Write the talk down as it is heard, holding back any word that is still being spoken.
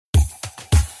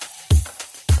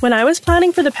When I was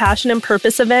planning for the Passion and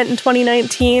Purpose event in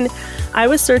 2019, I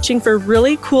was searching for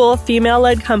really cool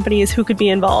female-led companies who could be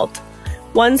involved.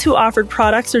 Ones who offered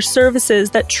products or services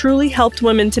that truly helped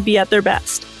women to be at their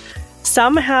best.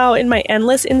 Somehow, in my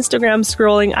endless Instagram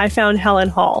scrolling, I found Helen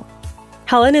Hall.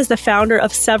 Helen is the founder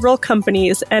of several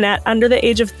companies, and at under the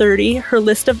age of 30, her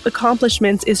list of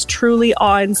accomplishments is truly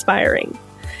awe-inspiring.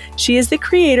 She is the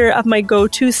creator of my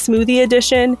go-to smoothie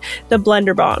addition, the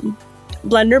Blender Bomb.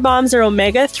 Blender Bombs are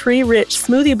omega-3 rich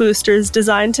smoothie boosters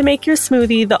designed to make your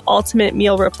smoothie the ultimate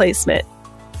meal replacement.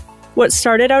 What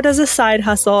started out as a side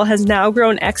hustle has now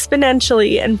grown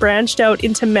exponentially and branched out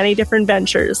into many different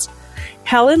ventures.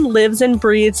 Helen lives and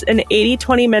breathes an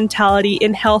 80-20 mentality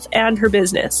in health and her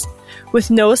business. With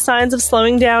no signs of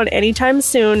slowing down anytime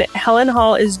soon, Helen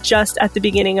Hall is just at the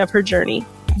beginning of her journey.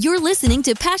 You're listening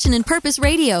to Passion and Purpose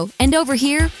Radio, and over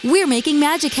here, we're making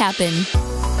magic happen.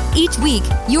 Each week,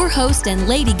 your host and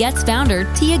Lady Gets founder,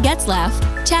 Tia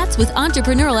Getzlaff, chats with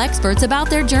entrepreneurial experts about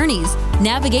their journeys,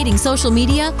 navigating social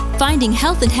media, finding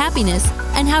health and happiness,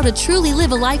 and how to truly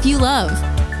live a life you love.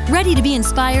 Ready to be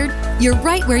inspired? You're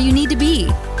right where you need to be.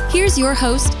 Here's your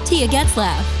host, Tia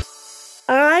Getzlaff.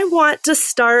 I want to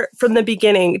start from the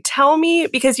beginning. Tell me,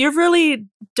 because you've really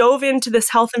dove into this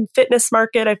health and fitness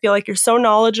market. I feel like you're so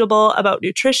knowledgeable about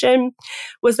nutrition.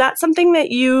 Was that something that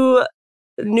you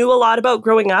knew a lot about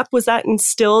growing up? Was that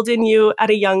instilled in you at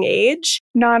a young age?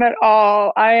 Not at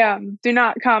all. I do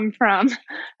not come from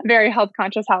a very health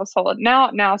conscious household. Now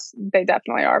they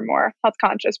definitely are more health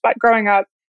conscious. But growing up,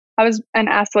 I was an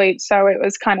athlete, so it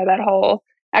was kind of that whole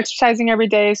exercising every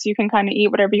day so you can kind of eat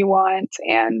whatever you want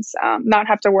and not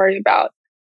have to worry about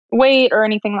weight or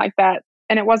anything like that.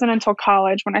 And it wasn't until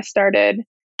college when I started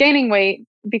gaining weight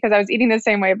because I was eating the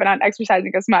same way but not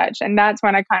exercising as much. And that's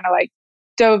when I kind of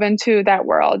dove into that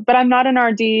world. But I'm not an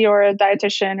RD or a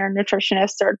dietitian or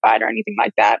nutritionist certified or anything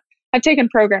like that. I've taken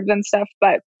programs and stuff,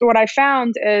 but what I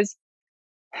found is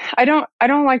I don't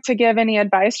like to give any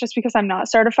advice just because I'm not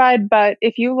certified, but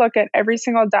if you look at every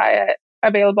single diet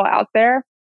available out there,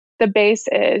 the base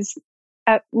is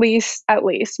at least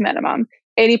minimum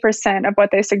 80% of what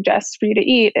they suggest for you to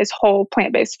eat is whole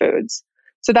plant-based foods.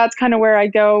 So that's kind of where I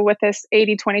go with this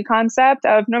 80-20 concept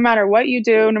of no matter what you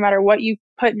do, no matter what you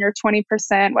put in your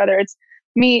 20%, whether it's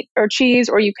meat or cheese,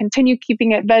 or you continue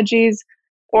keeping it veggies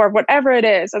or whatever it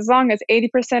is, as long as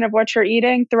 80% of what you're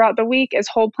eating throughout the week is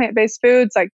whole plant-based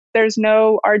foods, there's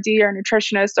no RD or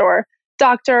nutritionist or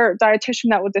doctor or dietitian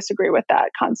that will disagree with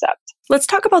that concept. Let's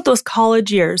talk about those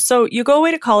college years. So you go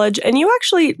away to college and you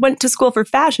actually went to school for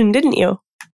fashion, didn't you?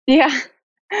 Yeah.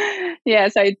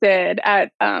 Yes, I did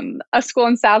at a school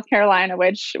in South Carolina,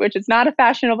 which is not a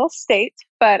fashionable state,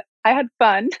 but I had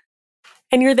fun.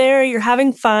 And you're there, you're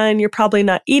having fun, you're probably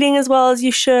not eating as well as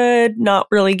you should, not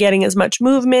really getting as much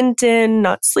movement in,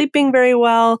 not sleeping very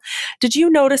well. Did you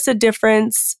notice a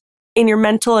difference in your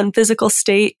mental and physical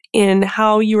state in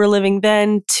how you were living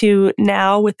then to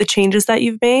now with the changes that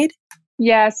you've made?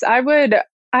 Yes,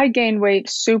 I gained weight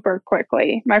super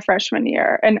quickly my freshman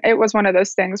year. And it was one of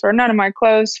those things where none of my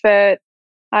clothes fit.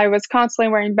 I was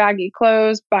constantly wearing baggy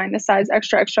clothes, buying the size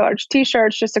extra, extra large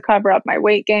t-shirts just to cover up my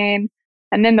weight gain.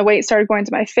 And then the weight started going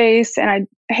to my face and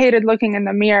I hated looking in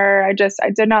the mirror. I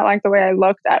did not like the way I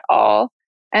looked at all.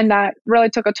 And that really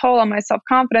took a toll on my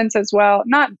self-confidence as well.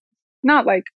 Not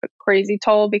like a crazy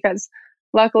toll, because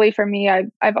luckily for me,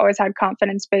 I've always had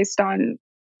confidence based on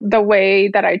the way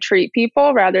that I treat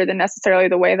people rather than necessarily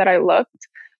the way that I looked.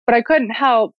 But I couldn't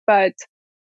help but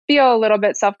feel a little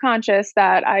bit self-conscious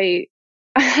that I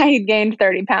gained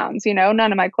 30 pounds, none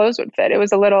of my clothes would fit. It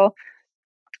was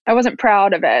I wasn't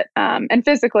proud of it. And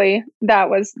physically that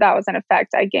was an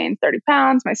effect. I gained 30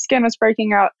 pounds. My skin was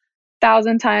breaking out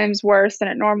 1,000 times worse than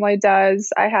it normally does.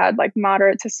 I had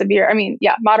moderate to severe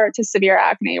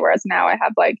acne, whereas now I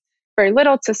have very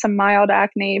little to some mild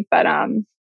acne. But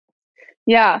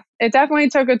yeah, it definitely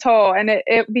took a toll, and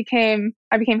I became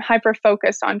hyper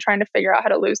focused on trying to figure out how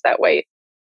to lose that weight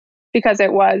because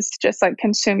it was just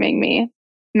consuming me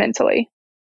mentally.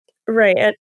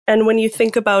 Right. And when you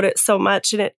think about it so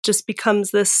much and it just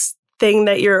becomes this thing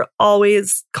that you're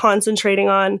always concentrating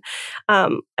on,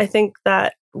 I think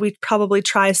that we probably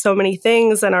try so many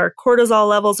things and our cortisol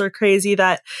levels are crazy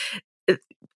that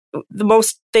the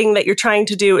most thing that you're trying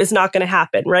to do is not going to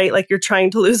happen, right? You're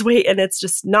trying to lose weight and it's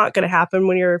just not going to happen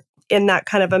when you're in that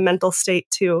kind of a mental state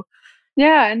too.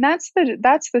 Yeah. And that's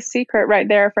the secret right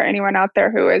there for anyone out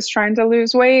there who is trying to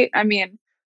lose weight. I mean,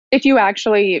 if you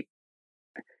actually,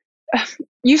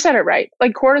 you said it right,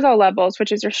 cortisol levels,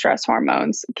 which is your stress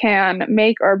hormones, can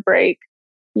make or break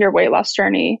your weight loss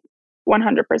journey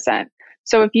 100%.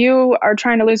 So if you are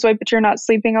trying to lose weight, but you're not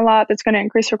sleeping a lot, that's going to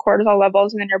increase your cortisol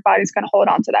levels, and then your body's going to hold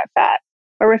on to that fat.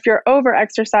 Or if you're over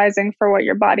exercising for what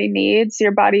your body needs,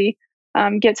 your body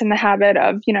gets in the habit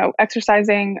of,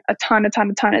 exercising a ton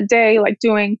a day, like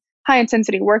doing high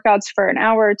intensity workouts for an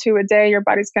hour or two a day, your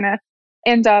body's going to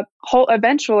end up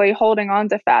eventually holding on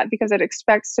to fat because it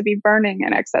expects to be burning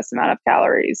an excess amount of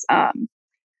calories.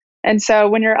 And so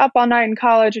when you're up all night in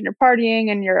college and you're partying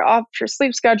and you're off your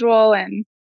sleep schedule and,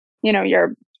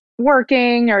 you're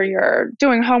working or you're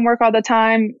doing homework all the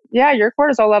time, your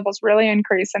cortisol levels really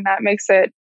increase, and that makes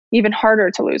it even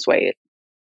harder to lose weight.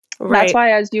 Right. That's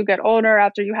why as you get older,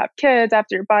 after you have kids,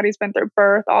 after your body's been through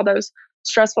birth, all those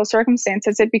stressful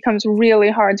circumstances, it becomes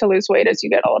really hard to lose weight as you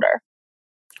get older.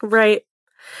 Right.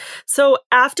 So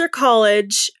after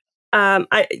college,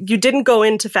 you didn't go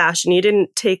into fashion. You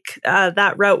didn't take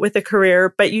that route with a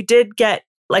career, but you did get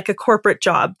like a corporate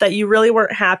job that you really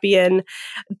weren't happy in.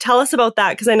 Tell us about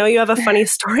that, because I know you have a funny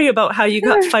story about how you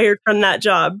got fired from that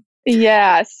job.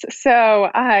 Yes. So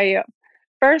I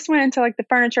first went into like the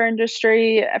furniture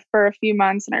industry for a few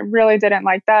months, and I really didn't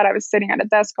like that. I was sitting at a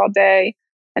desk all day.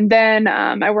 And then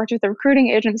I worked with a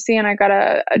recruiting agency, and I got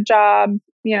a job,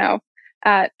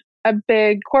 at a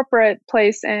big corporate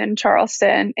place in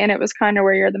Charleston. And it was kind of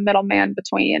where you're the middleman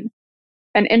between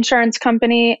an insurance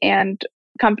company and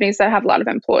companies that have a lot of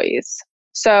employees.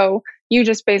 So you're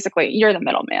the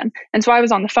middleman. And so I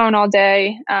was on the phone all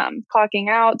day, clocking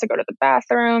out to go to the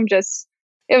bathroom.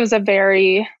 It was a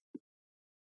very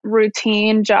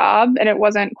routine job, and it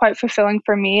wasn't quite fulfilling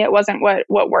for me. It wasn't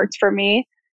what worked for me.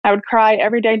 I would cry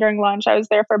every day during lunch. I was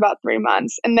there for about 3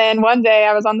 months. And then one day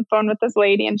I was on the phone with this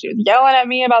lady, and she was yelling at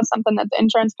me about something that the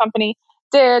insurance company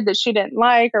did that she didn't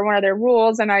like, or one of their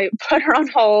rules. And I put her on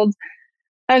hold.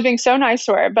 I was being so nice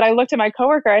to her, but I looked at my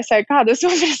coworker. I said, God, this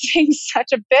woman is being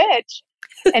such a bitch.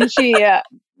 And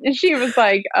she was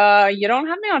like, you don't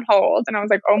have me on hold. And I was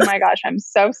like, oh my gosh, I'm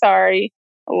so sorry.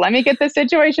 Let me get this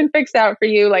situation fixed out for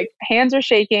you. Like, hands are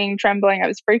shaking, trembling. I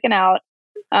was freaking out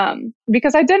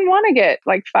because I didn't want to get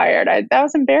like fired. That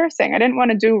was embarrassing. I didn't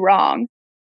want to do wrong.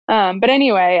 But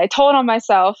anyway, I told on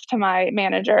myself to my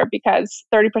manager because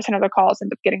 30% of the calls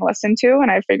end up getting listened to.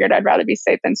 And I figured I'd rather be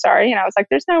safe than sorry. And I was like,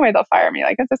 there's no way they'll fire me.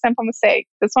 Like, it's a simple mistake.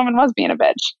 This woman was being a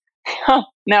bitch.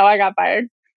 No, I got fired.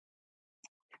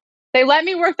 They let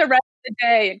me work the rest of the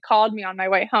day and called me on my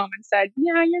way home and said,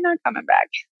 yeah, you're not coming back.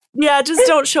 Yeah, just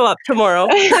don't show up tomorrow.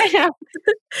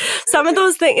 Some of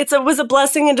those things, it was a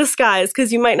blessing in disguise,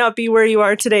 because you might not be where you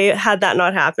are today had that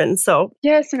not happened. So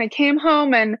yes, and I came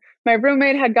home and my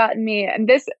roommate had gotten me, and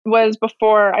this was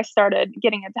before I started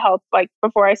getting into health, like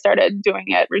before I started doing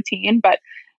it routine, but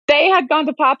they had gone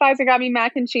to Popeyes and got me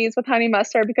mac and cheese with honey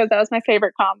mustard because that was my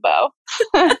favorite combo.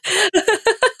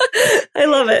 I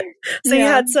love it. So you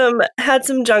had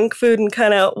some junk food and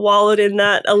kind of wallowed in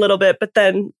that a little bit, but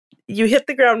then you hit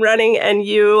the ground running and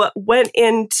you went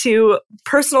into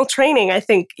personal training. I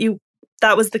think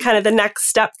that was the kind of the next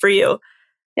step for you.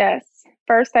 Yes.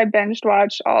 First, I binged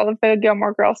watched all of the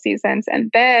Gilmore Girls seasons, and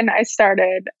then I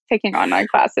started taking online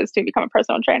classes to become a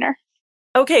personal trainer.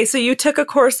 Okay, so you took a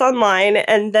course online,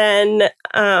 and then,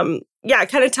 kind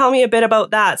of tell me a bit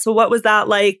about that. So what was that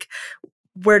like?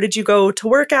 Where did you go to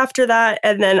work after that?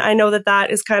 And then I know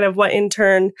that is kind of what in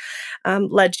turn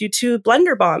led you to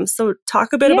Blender Bombs. So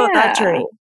talk a bit about that journey.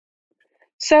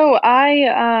 So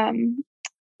I,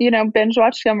 binge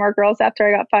watched Gilmore Girls after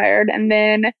I got fired. And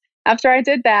then after I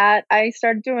did that, I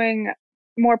started doing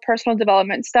more personal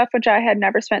development stuff, which I had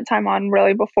never spent time on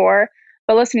really before.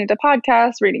 But listening to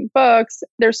podcasts, reading books,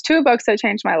 there's 2 books that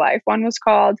changed my life. One was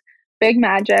called Big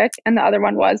Magic, and the other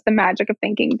one was The Magic of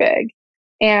Thinking Big.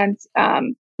 And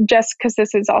just because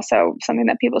this is also something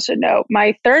that people should know,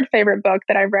 my third favorite book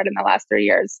that I've read in the last 3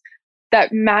 years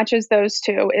that matches those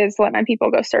 2 is Let My People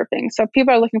Go Surfing. So if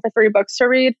people are looking for 3 books to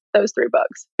read, those 3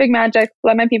 books: Big Magic,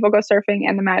 Let My People Go Surfing,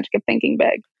 and The Magic of Thinking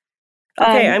Big.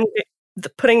 Okay, I'm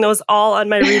putting those all on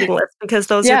my reading list because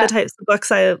those are the types of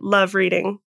books I love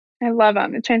reading. I love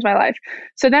them. It changed my life.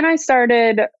 So then I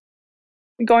started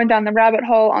going down the rabbit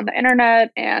hole on the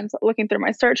internet and looking through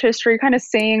my search history, kind of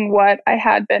seeing what I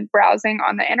had been browsing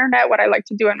on the internet, what I like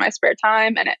to do in my spare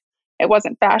time. And it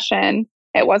wasn't fashion.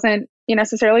 It wasn't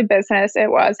necessarily business.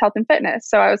 It was health and fitness.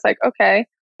 So I was like, okay,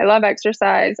 I love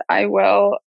exercise. I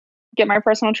will get my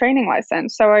personal training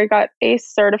license. So I got ACE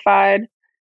certified,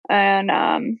 and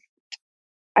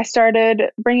I started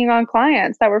bringing on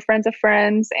clients that were friends of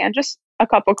friends, and just a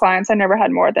couple clients. I never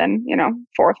had more than,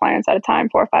 4 clients at a time,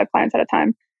 4 or 5 clients at a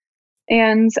time.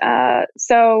 And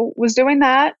so was doing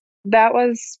that. That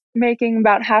was making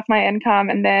about half my income.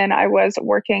 And then I was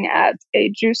working at a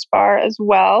juice bar as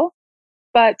well.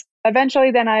 But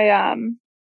eventually then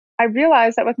I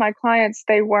realized that with my clients,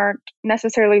 they weren't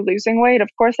necessarily losing weight. Of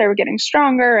course, they were getting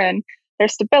stronger and their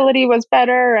stability was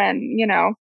better. And,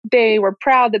 they were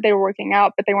proud that they were working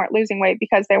out, but they weren't losing weight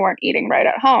because they weren't eating right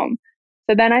at home.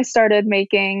 So then I started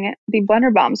making the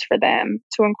blender bombs for them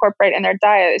to incorporate in their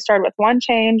diet. It started with one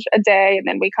change a day, and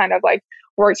then we kind of like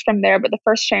worked from there. But the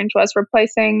first change was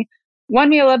replacing one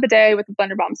meal of the day with a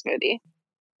blender bomb smoothie.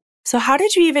 So how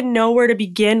did you even know where to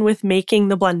begin with making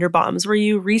the blender bombs? Were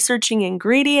you researching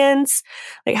ingredients?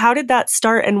 Like, how did that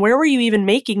start, and where were you even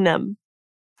making them?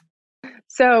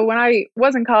 So when I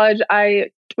was in college,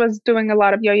 I was doing a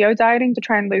lot of yo-yo dieting to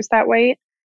try and lose that weight.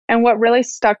 And what really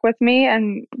stuck with me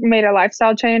and made a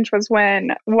lifestyle change was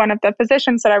when one of the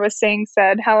physicians that I was seeing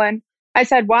said, Helen, I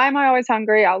said, why am I always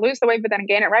hungry? I'll lose the weight, but then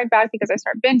gain it right back because I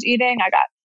start binge eating. I got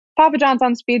Papa John's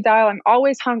on speed dial. I'm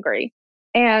always hungry.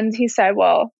 And he said,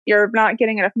 well, you're not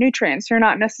getting enough nutrients. You're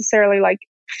not necessarily like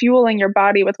fueling your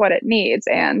body with what it needs.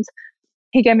 And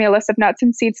he gave me a list of nuts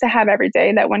and seeds to have every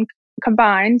day that when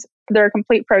combined, they're a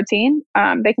complete protein.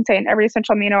 They contain every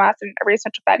essential amino acid and every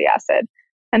essential fatty acid.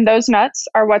 And those nuts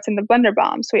are what's in the blender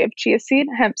bomb. So we have chia seed,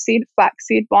 hemp seed,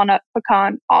 flaxseed, walnut,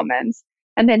 pecan, almonds,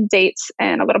 and then dates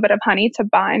and a little bit of honey to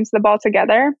bind the ball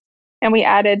together. And we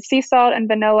added sea salt and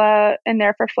vanilla in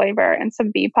there for flavor and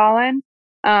some bee pollen.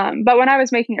 But when I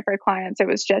was making it for clients, it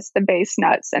was just the base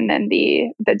nuts and then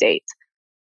the date.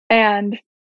 And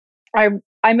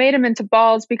I made them into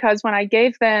balls because when I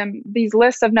gave them these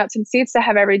lists of nuts and seeds to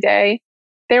have every day,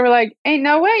 they were like, ain't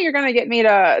no way you're going to get me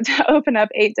to open up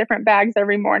 8 different bags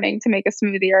every morning to make a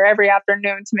smoothie or every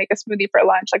afternoon to make a smoothie for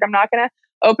lunch. Like, I'm not going to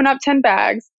open up 10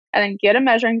 bags and then get a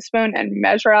measuring spoon and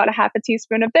measure out a half a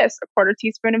teaspoon of this, a quarter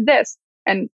teaspoon of this,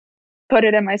 and put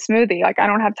it in my smoothie. Like, I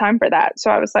don't have time for that.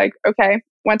 So I was like, okay,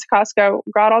 went to Costco,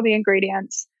 got all the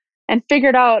ingredients and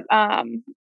figured out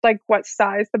like what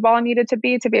size the ball needed to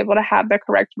be able to have the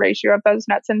correct ratio of those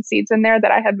nuts and seeds in there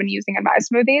that I had been using in my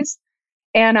smoothies.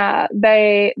 And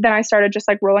then I started just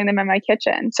like rolling them in my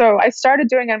kitchen. So I started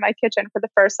doing it in my kitchen for the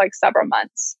first like several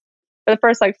months. For the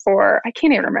first like 4, I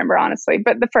can't even remember honestly,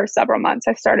 but the first several months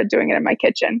I started doing it in my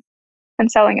kitchen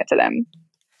and selling it to them.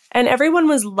 And everyone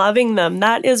was loving them.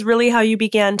 That is really how you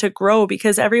began to grow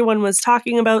because everyone was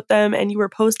talking about them and you were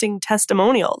posting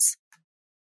testimonials.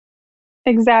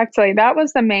 Exactly. That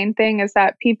was the main thing, is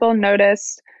that people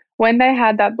noticed when they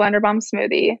had that blender bomb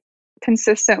smoothie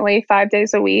consistently 5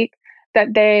 days a week,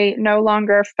 that they no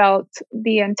longer felt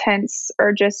the intense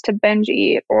urges to binge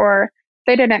eat, or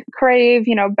they didn't crave,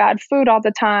 bad food all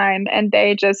the time. And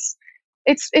they just,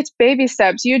 it's baby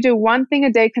steps. You do one thing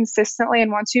a day consistently.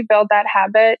 And once you build that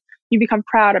habit, you become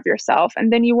proud of yourself.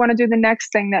 And then you want to do the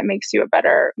next thing that makes you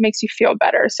feel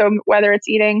better. So whether it's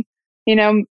eating,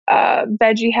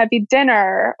 veggie heavy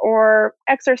dinner or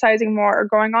exercising more or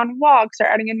going on walks or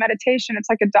adding in meditation, it's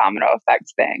like a domino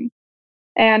effect thing.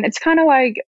 And it's kind of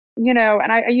like, and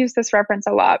I use this reference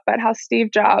a lot, but how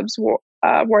Steve Jobs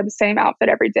wore the same outfit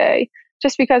every day,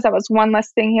 just because that was one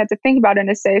less thing he had to think about in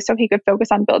his day so he could focus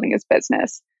on building his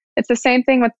business. It's the same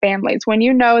thing with families. When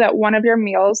you know that one of your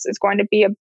meals is going to be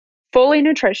fully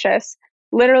nutritious,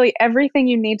 literally everything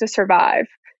you need to survive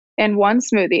in one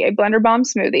smoothie, a blender bomb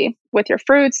smoothie with your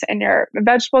fruits and your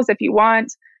vegetables if you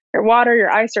want, your water,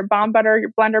 your ice, your bomb butter,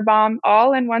 your blender bomb,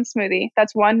 all in one smoothie.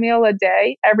 That's one meal a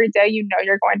day. Every day you know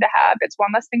you're going to have. It's one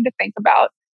less thing to think about.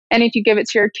 And if you give it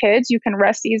to your kids, you can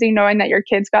rest easy knowing that your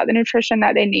kids got the nutrition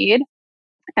that they need.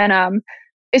 And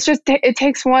it's just, it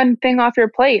takes one thing off your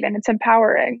plate and it's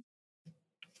empowering.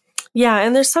 Yeah.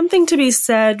 And there's something to be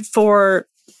said for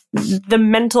the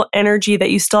mental energy that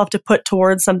you still have to put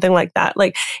towards something like that.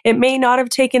 Like, it may not have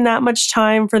taken that much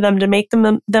time for them to make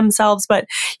them themselves, but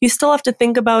you still have to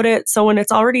think about it. So when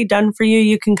it's already done for you,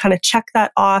 you can kind of check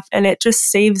that off and it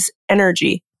just saves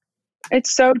energy.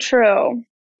 It's so true.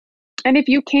 And if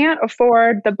you can't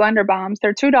afford the blender bombs,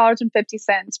 they're $2.50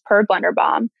 per blender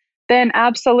bomb, then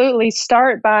absolutely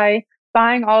start by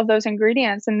buying all of those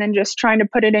ingredients and then just trying to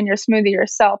put it in your smoothie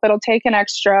yourself. It'll take an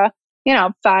extra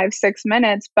 5-6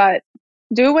 minutes, but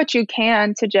do what you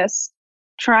can to just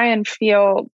try and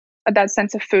feel that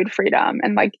sense of food freedom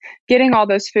and like getting all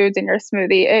those foods in your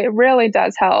smoothie. It really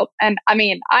does help. And I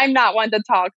mean, I'm not one to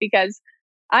talk because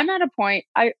I'm at a point,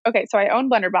 so I own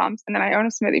blender bombs and then I own a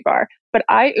smoothie bar, but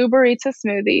I Uber Eats a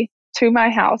smoothie to my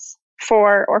house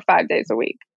 4 or 5 days a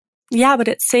week. Yeah, but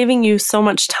it's saving you so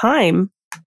much time.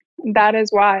 That is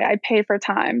why I pay for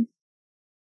time.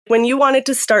 When you wanted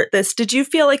to start this, did you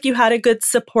feel like you had a good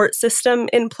support system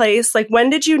in place? Like, when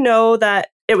did you know that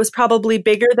it was probably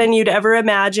bigger than you'd ever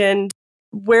imagined?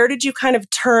 Where did you kind of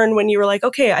turn when you were like,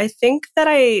 okay, I think that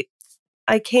I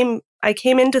I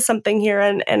came into something here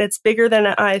and it's bigger than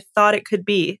I thought it could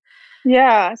be?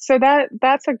 Yeah, so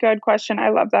that's a good question. I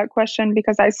love that question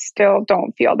because I still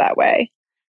don't feel that way.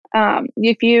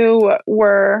 If you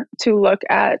were to look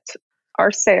at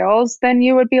our sales, then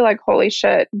you would be like, holy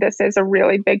shit, this is a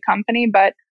really big company,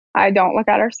 but I don't look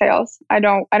at our sales. I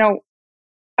don't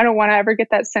want to ever get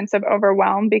that sense of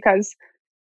overwhelm because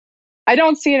I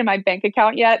don't see it in my bank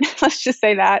account yet. Let's just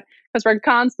say that, because we're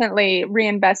constantly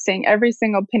reinvesting every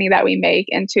single penny that we make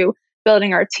into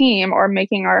building our team or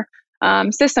making our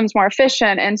systems more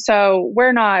efficient. And so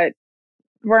we're not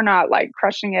like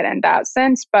crushing it in that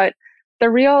sense. But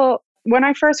when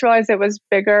I first realized it was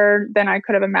bigger than I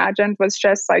could have imagined was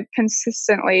just like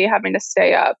consistently having to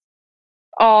stay up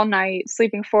all night,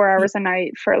 sleeping 4 hours a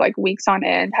night for like weeks on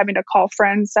end, having to call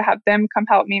friends to have them come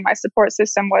help me. My support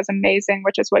system was amazing,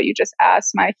 which is what you just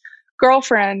asked. My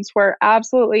girlfriends were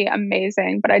absolutely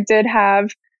amazing, but I did have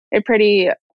a pretty,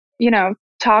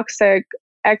 toxic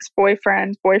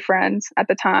boyfriend at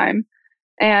the time.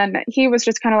 And he was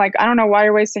just kind of like, I don't know why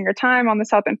you're wasting your time on this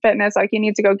health and fitness. Like, you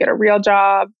need to go get a real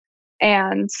job.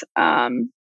 And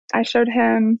I showed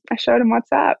him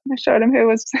what's up. I showed him who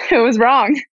was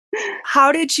wrong.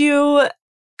 How did you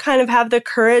kind of have the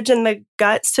courage and the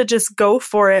guts to just go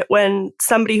for it when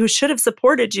somebody who should have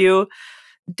supported you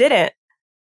didn't?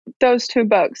 Those two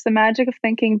books, The Magic of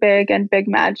Thinking Big and Big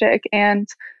Magic. And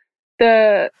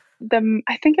I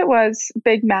think it was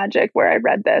Big Magic where I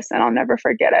read this, and I'll never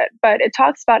forget it. But it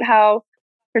talks about how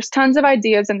there's tons of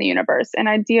ideas in the universe,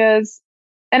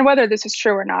 and whether this is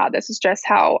true or not, this is just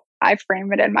how I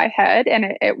frame it in my head, and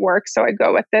it works. So I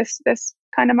go with this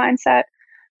kind of mindset.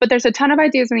 But there's a ton of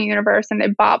ideas in the universe, and they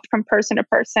bop from person to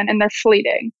person, and they're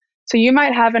fleeting. So you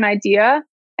might have an idea,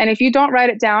 and if you don't write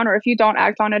it down or if you don't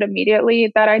act on it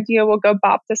immediately, that idea will go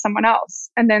bop to someone else.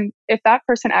 And then if that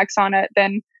person acts on it,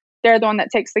 then they're the one that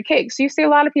takes the cake. So you see a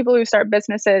lot of people who start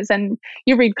businesses, and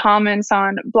you read comments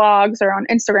on blogs or on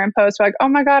Instagram posts like, oh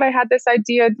my God, I had this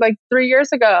idea like 3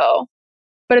 years ago.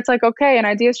 But it's like, okay, an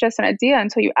idea is just an idea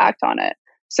until you act on it.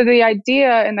 So the idea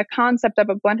and the concept of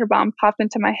a blender bomb popped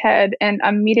into my head, and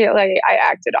immediately I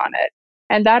acted on it.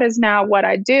 And that is now what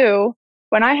I do.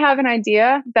 When I have an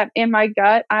idea that in my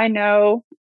gut, I know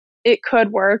it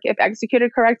could work if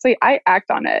executed correctly, I act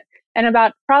on it. And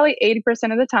about probably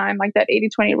 80% of the time, like that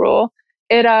 80-20 rule,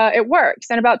 it works.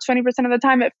 And about 20% of the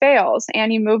time it fails,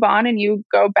 and you move on and you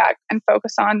go back and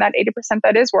focus on that 80%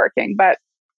 that is working. But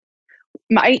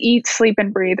I eat, sleep,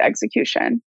 and breathe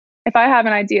execution. If I have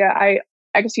an idea, I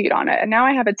execute on it. And now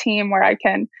I have a team where I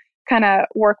can kind of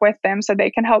work with them so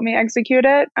they can help me execute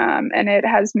it. And it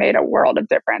has made a world of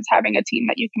difference having a team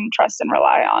that you can trust and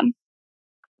rely on.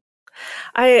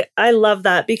 I love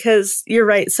that, because you're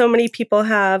right. So many people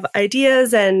have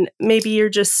ideas, and maybe you're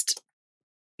just,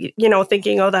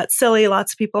 thinking, oh, that's silly.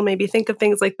 Lots of people maybe think of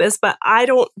things like this, but I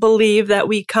don't believe that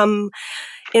we come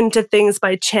into things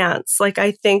by chance. Like,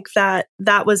 I think that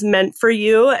was meant for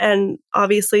you, and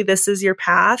obviously this is your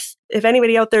path. If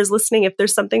anybody out there is listening, if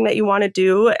there's something that you want to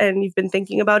do and you've been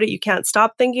thinking about it, you can't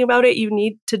stop thinking about it, you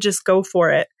need to just go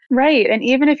for it. Right. And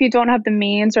even if you don't have the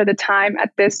means or the time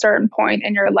at this certain point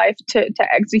in your life to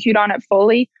execute on it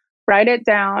fully, write it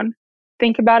down,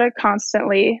 think about it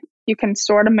constantly. You can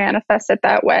sort of manifest it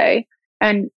that way.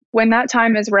 And when that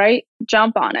time is right,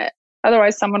 jump on it.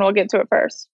 Otherwise, someone will get to it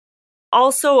first.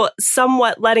 Also,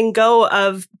 somewhat letting go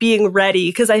of being ready,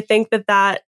 because I think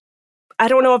that I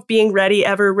don't know if being ready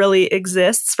ever really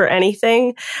exists for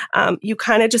anything. You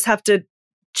kind of just have to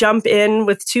jump in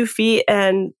with 2 feet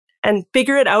and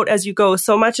figure it out as you go.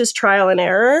 So much is trial and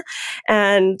error.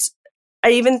 And I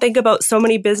even think about so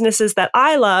many businesses that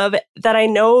I love that I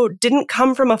know didn't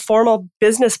come from a formal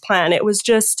business plan. It was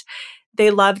just,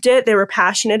 they loved it, they were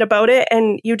passionate about it,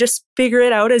 and you just figure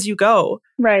it out as you go.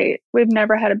 Right. We've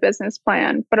never had a business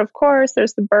plan. But of course,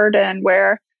 there's the burden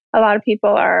where a lot of people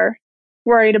are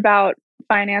worried about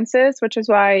finances, which is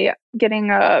why I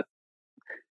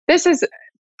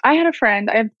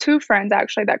have 2 friends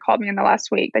actually that called me in the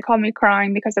last week. They called me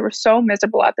crying because they were so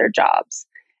miserable at their jobs.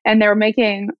 And they were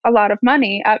making a lot of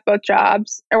money at both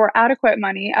jobs, or adequate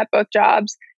money at both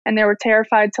jobs. And they were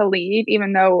terrified to leave,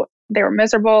 even though they were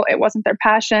miserable. It wasn't their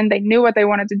passion. They knew what they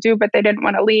wanted to do, but they didn't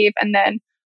want to leave. And then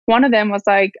one of them was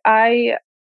like, I'm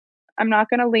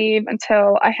not going to leave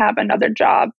until I have another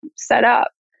job set up.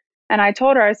 And I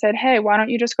told her, I said, hey, why don't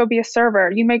you just go be a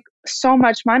server? You make so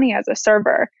much money as a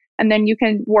server. And then you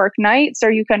can work nights,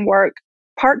 or you can work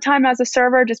part-time as a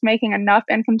server, just making enough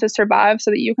income to survive so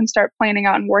that you can start planning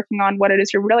out and working on what it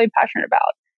is you're really passionate about.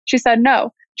 She said,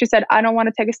 no. She said, I don't want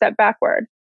to take a step backward.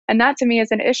 And that to me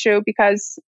is an issue,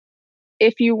 because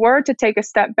if you were to take a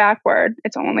step backward,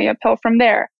 it's only uphill from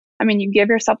there. I mean, you give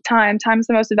yourself time. Time is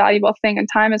the most valuable thing, and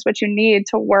time is what you need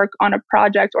to work on a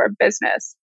project or a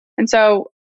business. And so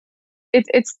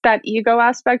it's that ego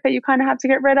aspect that you kind of have to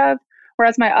get rid of.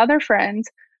 Whereas my other friend,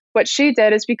 what she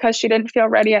did is because she didn't feel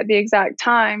ready at the exact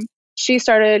time, she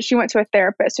went to a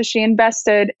therapist. So she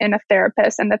invested in a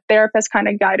therapist, and the therapist kind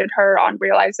of guided her on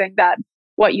realizing that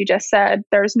what you just said,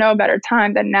 there's no better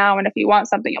time than now. And if you want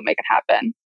something, you'll make it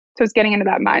happen. So it's getting into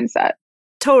that mindset.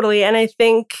 Totally. And I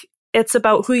think it's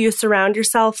about who you surround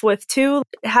yourself with too.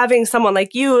 Having someone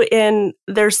like you in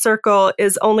their circle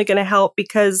is only going to help,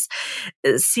 because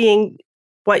seeing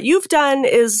what you've done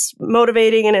is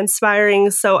motivating and inspiring.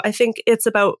 So I think it's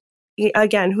about,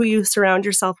 again, who you surround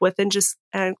yourself with, and just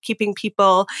keeping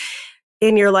people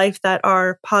in your life that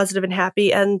are positive and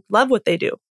happy and love what they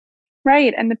do.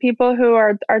 Right. And the people who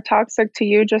are toxic to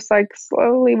you, just like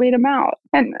slowly weed them out.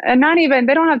 And not even,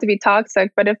 they don't have to be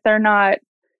toxic, but if they're not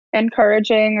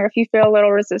encouraging, or if you feel a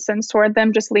little resistance toward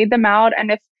them, just lead them out.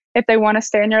 And if they want to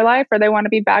stay in your life, or they want to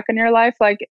be back in your life,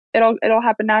 like it'll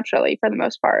happen naturally for the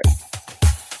most part.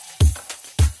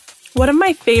 One of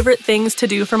my favorite things to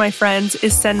do for my friends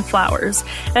is send flowers.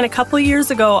 And a couple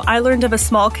years ago, I learned of a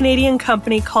small Canadian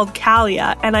company called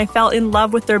Calia, and I fell in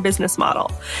love with their business model.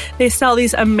 They sell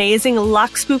these amazing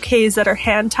luxe bouquets that are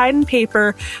hand-tied in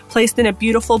paper, placed in a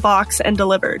beautiful box, and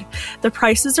delivered. The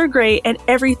prices are great, and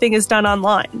everything is done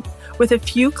online. With a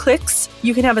few clicks,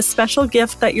 you can have a special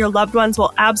gift that your loved ones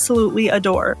will absolutely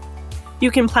adore. You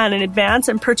can plan in advance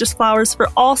and purchase flowers for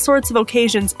all sorts of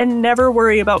occasions and never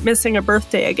worry about missing a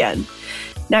birthday again.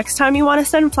 Next time you want to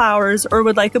send flowers or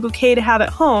would like a bouquet to have at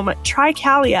home, try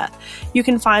Calia. You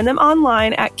can find them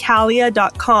online at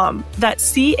Calia.com.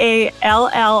 That's CALLIA.com,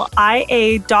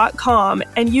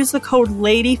 and use the code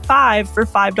LADY5 for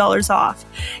 $5 off.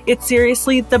 It's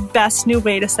seriously the best new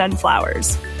way to send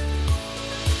flowers.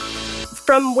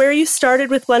 From where you started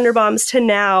with Blender Bombs to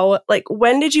now, like,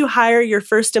 when did you hire your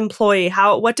first employee?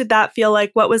 What did that feel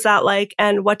like? What was that like?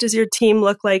 And what does your team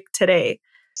look like today?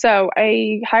 So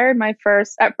I hired when I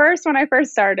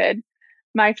first started,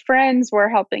 my friends were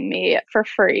helping me for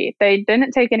free. They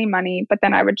didn't take any money, but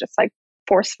then I would just like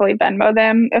forcefully Venmo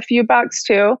them a few bucks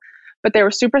too. But they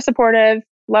were super supportive.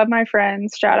 Love my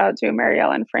friends. Shout out to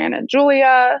Marielle and Fran and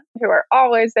Julia, who are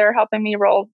always there helping me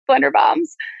roll Blender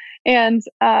Bombs. And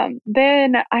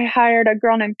then I hired a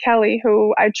girl named Kelly,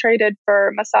 who I traded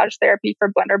for massage therapy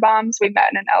for Blender Bombs. We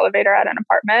met in an elevator at an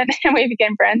apartment and we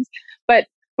became friends. But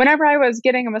whenever I was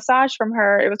getting a massage from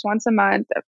her, it was once a month.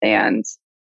 And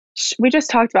we just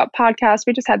talked about podcasts.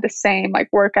 We just had the same like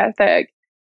work ethic.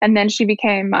 And then she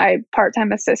became my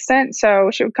part-time assistant. So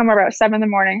she would come over at 7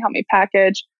 a.m, help me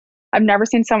package. I've never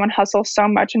seen someone hustle so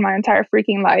much in my entire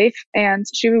freaking life. And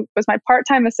she was my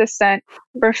part-time assistant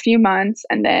for a few months.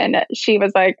 And then she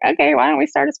was like, okay, why don't we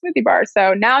start a smoothie bar?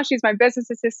 So now she's my business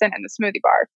assistant in the smoothie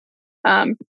bar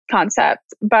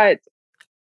concept. But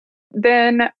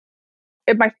then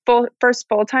my first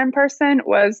full-time person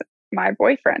was my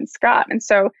boyfriend, Scott. And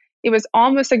so it was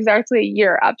almost exactly a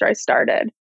year after I started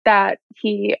that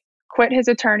he quit his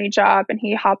attorney job and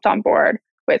he hopped on board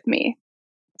with me.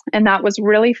 And that was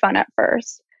really fun at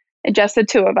first. And just the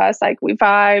two of us, like we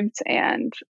vibed.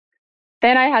 And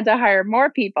then I had to hire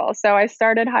more people. So I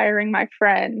started hiring my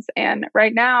friends. And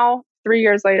right now, 3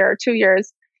 years later, 2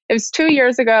 years, it was 2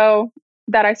 years ago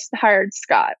that I hired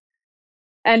Scott.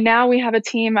 And now we have a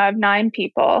team of 9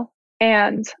 people.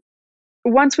 And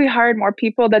once we hired more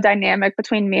people, the dynamic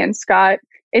between me and Scott,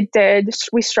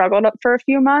 we struggled up for a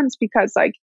few months because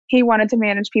like he wanted to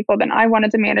manage people, then I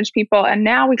wanted to manage people. And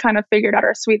now we kind of figured out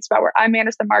our sweet spot where I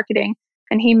manage the marketing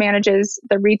and he manages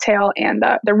the retail and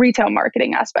the retail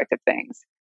marketing aspect of things.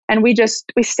 And we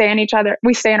stay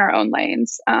in our own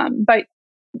lanes. But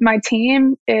my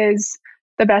team is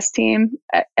the best team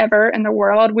ever in the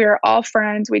world. We are all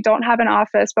friends. We don't have an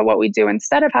office, but what we do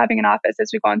instead of having an office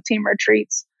is we go on team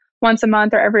retreats once a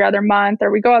month or every other month,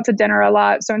 or we go out to dinner a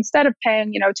lot. So instead of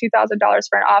paying, $2,000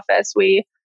 for an office, we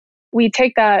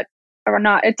take that, or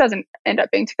not, it doesn't end up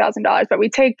being $2,000, but we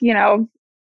take,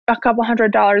 a couple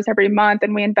 $100 every month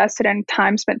and we invest it in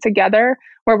time spent together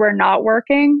where we're not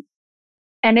working.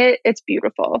 And it's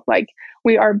beautiful. Like,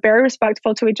 we are very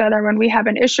respectful to each other. When we have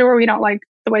an issue or we don't like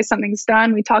the way something's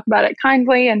done, we talk about it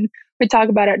kindly, and we talk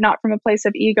about it not from a place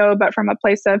of ego, but from a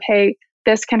place of, hey,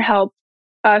 this can help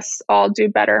us all do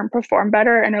better and perform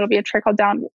better. And it'll be a trickle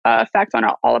down effect on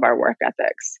all of our work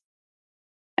ethics.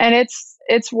 And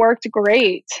it's worked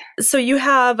great. So you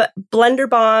have Blender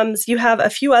Bombs, you have a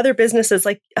few other businesses,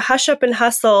 like Hush Up and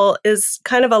Hustle is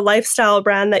kind of a lifestyle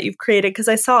brand that you've created, because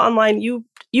I saw online you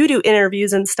you do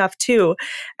interviews and stuff too.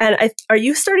 And are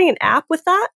you starting an app with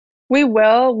that? We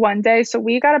will one day. So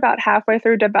we got about halfway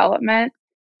through development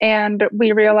and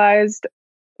we realized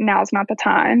now's not the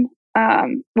time.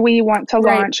 We want to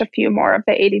launch a few more of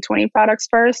the 80/20 products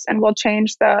first, and we'll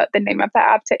change the name of the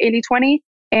app to 80/20.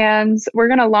 And we're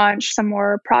going to launch some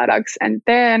more products and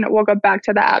then we'll go back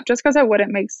to the app, just because it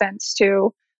wouldn't make sense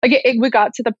to, we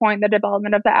got to the point in the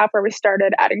development of the app where we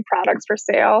started adding products for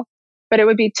sale, but it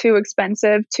would be too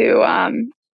expensive to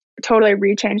totally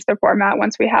rechange the format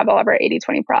once we have all of our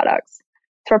 80/20 products.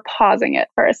 So we're pausing it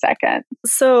for a second.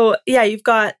 So yeah, you've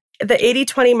got the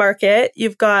 80/20 market,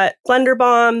 you've got Blender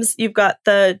Bombs, you've got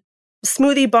the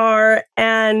smoothie bar,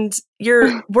 and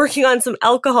you're working on some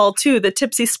alcohol too, the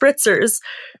Tipsy Spritzers.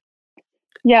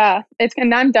 Yeah,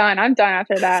 and I'm done. I'm done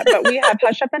after that. But we have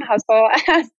Hush Up and Hustle,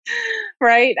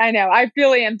 right? I know. I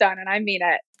really am done, and I mean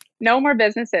it. No more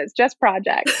businesses, just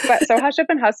projects. But so Hush Up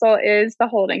and Hustle is the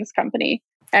holdings company,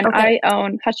 and I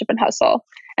own Hush Up and Hustle.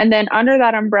 And then under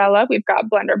that umbrella, we've got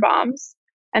Blender Bombs,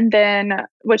 and then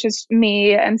which is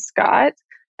me and Scott,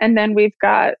 and then we've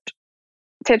got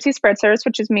Tipsy Spritzers,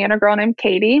 which is me and a girl named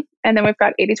Katie. And then we've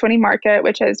got 80/20 Market,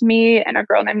 which is me and a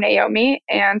girl named Naomi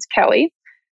and Kelly.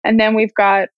 And then we've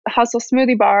got Hustle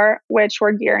Smoothie Bar, which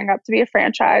we're gearing up to be a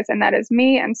franchise. And that is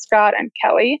me and Scott and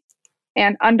Kelly.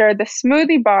 And under the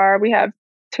Smoothie Bar, we have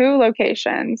 2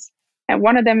 locations. And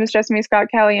one of them is just me, Scott,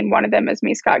 Kelly. And one of them is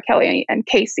me, Scott, Kelly, and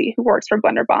Casey, who works for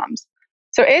Blender Bombs.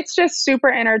 So it's just super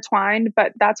intertwined.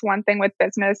 But that's one thing with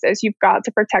business is you've got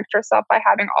to protect yourself by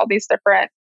having all these different,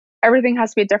 everything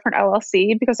has to be a different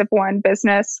LLC, because if one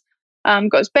business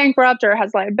goes bankrupt or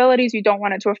has liabilities, you don't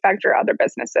want it to affect your other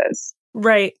businesses.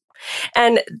 Right.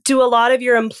 And do a lot of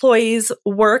your employees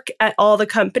work at all the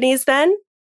companies then?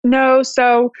 No.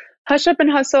 So Hush Up and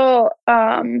Hustle,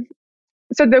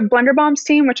 so the Blender Bombs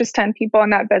team, which is 10 people in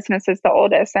that business, is the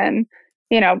oldest and,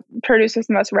 produces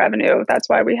the most revenue. That's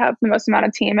why we have the most amount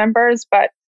of team members. But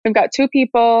we've got 2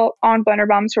 people on Blender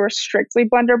Bombs who are strictly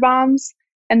Blender Bombs.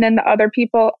 And then the other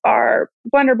people are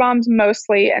Blender Bombs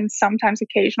mostly, and sometimes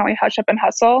occasionally Hush Up and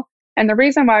Hustle. And the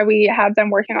reason why we have them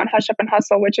working on Hush Up and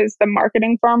Hustle, which is the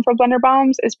marketing firm for Blender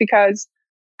Bombs, is because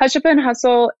Hush Up and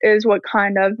Hustle is what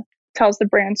kind of tells the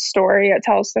brand's story. It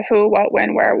tells the who, what,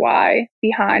 when, where, why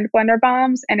behind Blender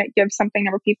Bombs. And it gives something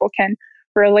where people can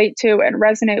relate to and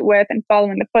resonate with and follow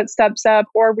in the footsteps of,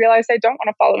 or realize they don't want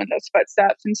to follow in those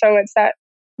footsteps. And so it's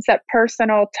that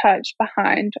personal touch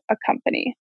behind a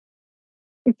company.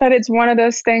 But it's one of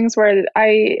those things where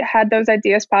I had those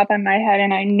ideas pop in my head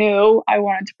and I knew I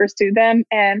wanted to pursue them.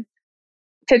 And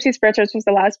Tipsy Spritzers was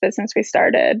the last business we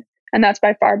started. And that's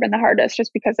by far been the hardest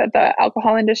just because of the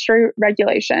alcohol industry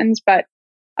regulations. But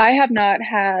I have not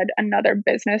had another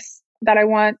business that I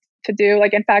want to do.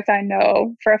 In fact, I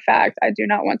know for a fact I do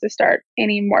not want to start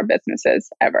any more businesses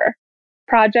ever.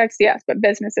 Projects, yes, but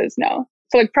businesses, no.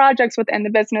 So projects within the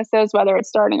businesses, whether it's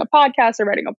starting a podcast or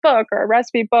writing a book or a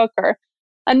recipe book or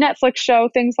a Netflix show,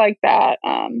 things like that.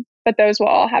 But those will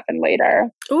all happen later.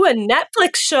 Ooh, a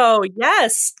Netflix show.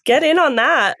 Yes. Get in on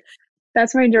that.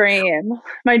 That's my dream.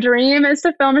 My dream is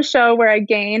to film a show where I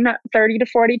gain 30 to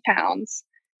 40 pounds,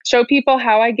 show people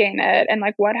how I gain it and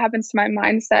what happens to my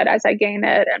mindset as I gain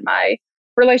it and my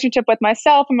relationship with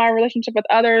myself and my relationship with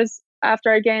others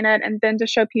after I gain it. And then to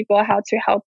show people how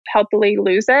to healthily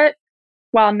lose it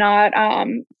while not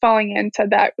falling into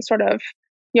that sort of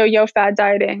yo-yo fad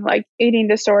dieting, eating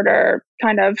disorder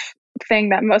kind of thing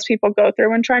that most people go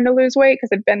through when trying to lose weight because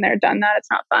they've been there, done that.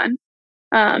 It's not fun.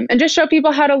 And just show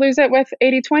people how to lose it with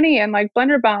 80/20 and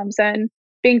Blender Bombs and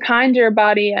being kind to your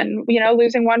body and,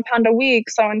 losing 1 pound a week,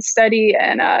 slow and steady.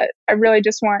 And I really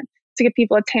just want to give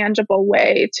people a tangible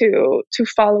way to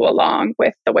follow along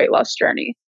with the weight loss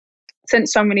journey,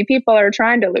 since so many people are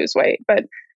trying to lose weight, but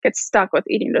get stuck with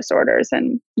eating disorders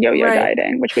and yo-yo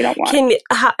dieting, which we don't want.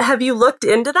 Have you looked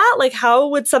into that? How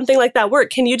would something like that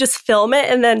work? Can you just film it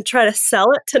and then try to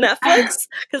sell it to Netflix?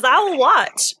 Because I will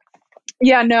watch.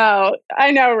 Yeah, no,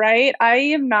 I know, right? I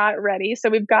am not ready.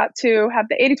 So we've got to have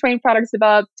the 80/20 products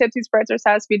developed, Tipsy Spritzers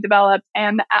has to be developed,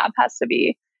 and the app has to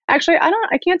be. Actually,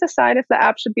 I can't decide if the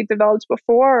app should be developed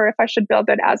before or if I should build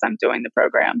it as I'm doing the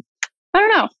program. I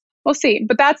don't know. We'll see.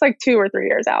 But that's 2 or 3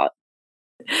 years out.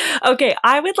 Okay,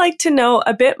 I would like to know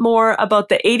a bit more about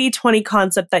the 80/20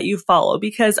 concept that you follow,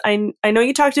 because I know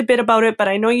you talked a bit about it, but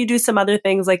I know you do some other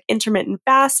things like intermittent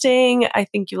fasting. I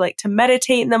think you like to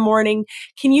meditate in the morning.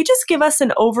 Can you just give us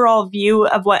an overall view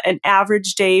of what an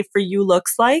average day for you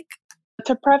looks like?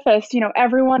 To preface,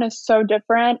 everyone is so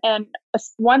different. And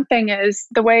one thing is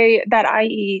the way that I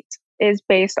eat is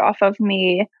based off of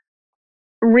me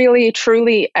really,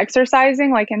 truly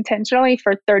exercising intentionally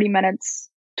for 30 minutes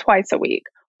twice a week,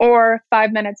 or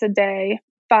 5 minutes a day,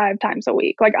 5 times a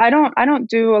week. Like I don't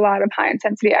do a lot of high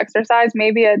intensity exercise.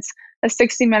 Maybe it's a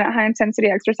 60-minute high intensity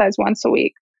exercise once a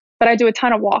week, but I do a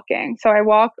ton of walking. So I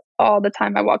walk all the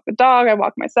time. I walk the dog, I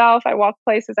walk myself, I walk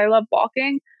places. I love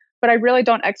walking, but I really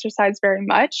don't exercise very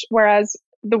much. Whereas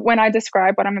when I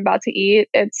describe what I'm about to eat,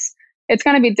 it's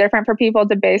going to be different for people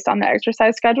based on the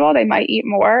exercise schedule. They might eat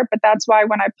more, but that's why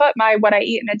when I put what I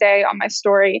eat in a day on my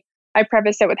story, I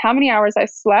preface it with how many hours I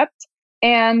slept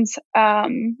and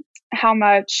how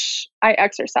much I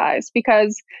exercise.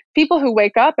 Because people who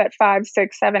wake up at 5,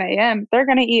 6, 7 a.m., they're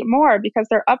going to eat more because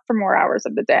they're up for more hours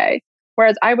of the day.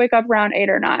 Whereas I wake up around 8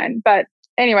 or 9. But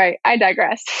anyway, I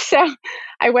digress. So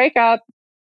I wake up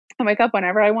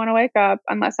whenever I want to wake up,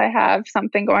 unless I have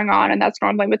something going on. And that's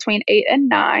normally between 8 and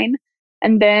 9.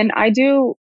 And then I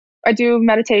do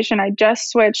meditation. I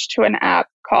just switched to an app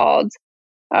called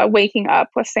Waking Up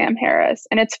with Sam Harris,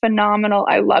 and it's phenomenal.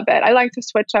 I love it. I like to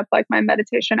switch up like my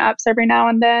meditation apps every now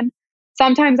and then.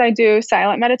 Sometimes I do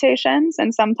silent meditations,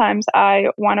 and sometimes I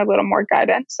want a little more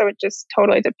guidance. So it just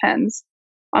totally depends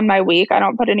on my week. I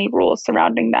don't put any rules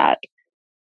surrounding that.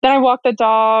 Then I walk the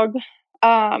dog,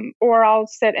 or I'll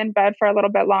sit in bed for a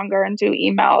little bit longer and do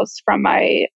emails from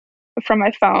my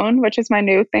phone, which is my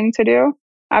new thing to do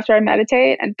after I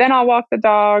meditate. And then I'll walk the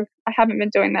dog. I haven't been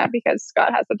doing that because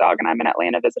Scott has the dog and I'm in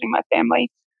Atlanta visiting my family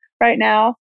right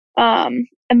now. And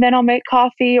then I'll make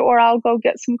coffee, or I'll go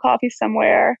get some coffee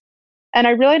somewhere. And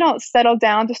I really don't settle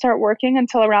down to start working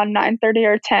until around 9:30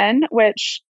 or 10,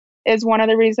 which is one of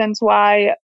the reasons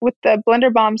why with the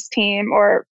Blender Bombs team,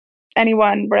 or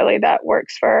anyone really that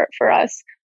works for us,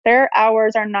 their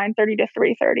hours are 9:30 to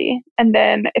 3:30. And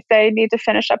then if they need to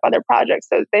finish up other projects,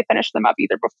 so they finish them up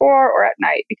either before or at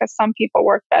night, because some people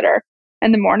work better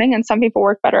in the morning and some people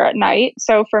work better at night.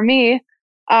 So for me,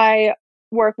 I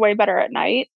work way better at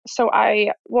night. So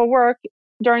I will work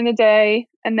during the day,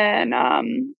 and then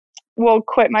will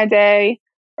quit my day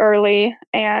early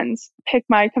and pick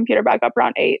my computer back up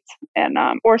around 8 and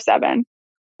or 7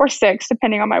 or 6,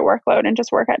 depending on my workload, and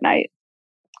just work at night.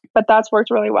 But that's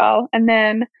worked really well. And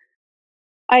then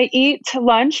I eat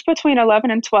lunch between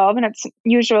 11 and 12, and it's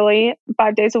usually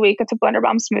 5 days a week. It's a Blender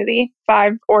Bomb smoothie,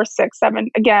 5 or 6, 7.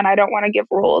 Again, I don't want to give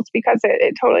rules because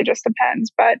it totally just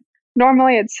depends. But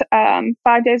normally it's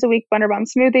 5 days a week Blender Bomb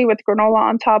smoothie with granola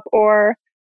on top, or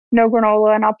no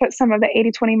granola, and I'll put some of the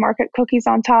 80/20 market cookies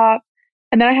on top.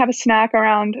 And then I have a snack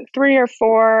around 3 or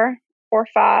 4 or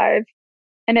 5.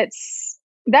 And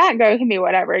that can be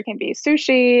whatever. It can be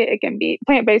sushi, it can be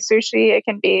plant-based sushi, it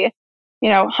can be,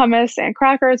 hummus and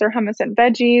crackers, or hummus and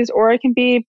veggies, or it can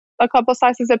be a couple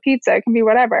slices of pizza. It can be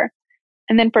whatever.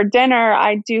 And then for dinner,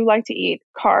 I do like to eat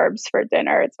carbs for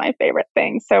dinner. It's my favorite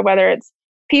thing. So whether it's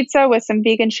pizza with some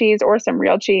vegan cheese or some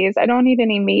real cheese, I don't eat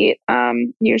any meat,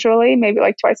 usually, maybe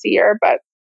like twice a year, but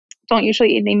don't usually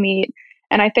eat any meat.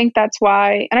 And I think that's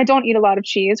why, and I don't eat a lot of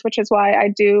cheese, which is why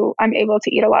I'm able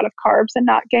to eat a lot of carbs and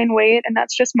not gain weight. And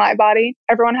that's just my body.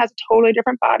 Everyone has a totally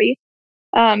different body.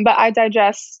 But I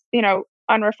digest,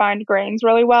 unrefined grains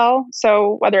really well.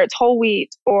 So whether it's whole wheat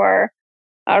or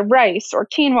rice or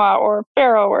quinoa or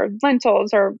farro or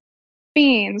lentils or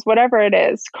beans, whatever it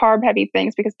is, carb heavy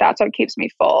things, because that's what keeps me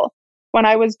full. When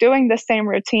I was doing the same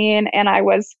routine and I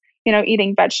was,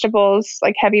 eating vegetables,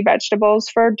 like heavy vegetables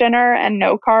for dinner and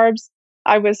no carbs,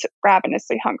 I was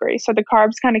ravenously hungry. So the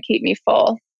carbs kind of keep me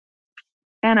full.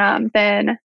 And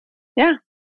then,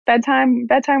 bedtime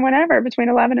whenever, between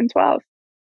 11 and 12.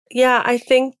 Yeah, I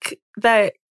think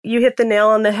that you hit the nail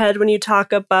on the head when you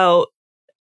talk about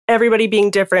everybody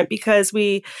being different, because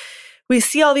we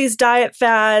see all these diet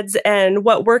fads and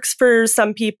what works for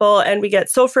some people, and we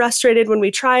get so frustrated when we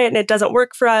try it and it doesn't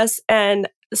work for us. And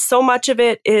so much of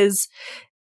it is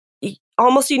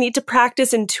almost you need to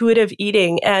practice intuitive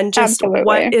eating and just Absolutely.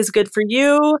 What is good for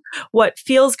you, what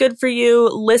feels good for you.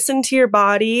 Listen to your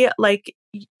body. Like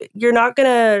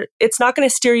it's not gonna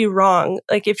steer you wrong.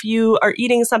 Like if you are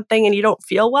eating something and you don't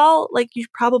feel well, like you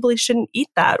probably shouldn't eat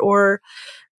that. Or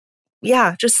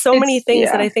just so many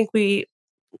things that I think we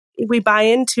buy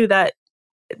into that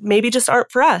maybe just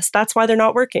aren't for us. That's why they're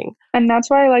not working. And that's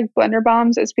why I like Blender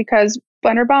Bombs, is because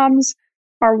Blender Bombs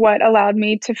are what allowed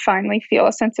me to finally feel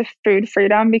a sense of food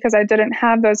freedom, because I didn't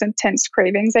have those intense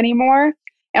cravings anymore.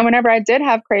 And whenever I did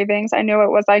have cravings, I knew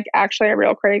it was like actually a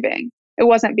real craving. It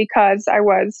wasn't because I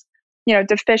was,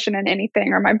 deficient in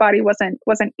anything or my body wasn't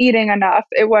eating enough.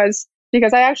 It was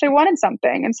because I actually wanted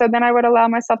something. And so then I would allow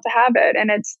myself to have it. And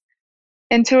it's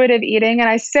intuitive eating. And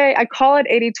I call it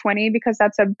 80/20 because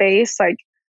that's a base. Like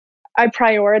I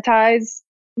prioritize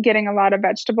getting a lot of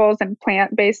vegetables and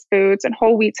plant-based foods and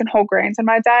whole wheats and whole grains in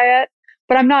my diet.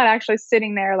 but I'm not actually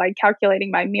sitting there like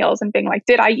calculating my meals and being like,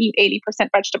 did I eat 80%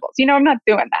 vegetables? I'm not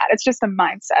doing that. It's just a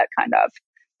mindset kind of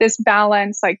this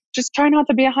balance, like just try not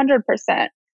to be 100%.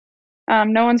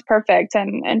 No one's perfect,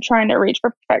 and trying to reach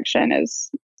for perfection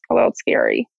is a little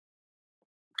scary.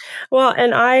 Well,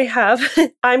 and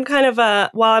I'm kind of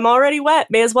well, I'm already wet,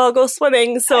 may as well go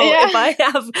swimming. So if I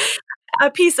have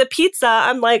a piece of pizza,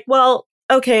 I'm like, well,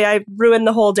 okay, I ruined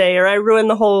the whole day or I ruined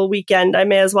the whole weekend. I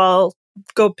may as well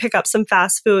go pick up some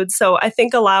fast food. So I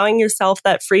think allowing yourself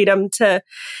that freedom to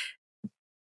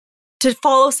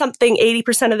follow something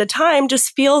 80% of the time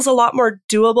just feels a lot more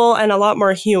doable and a lot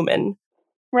more human.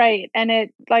 Right. And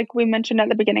it, like we mentioned at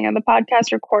the beginning of the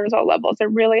podcast, your cortisol levels, it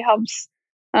really helps,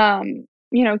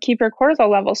 keep your cortisol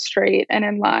levels straight and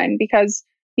in line, because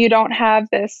you don't have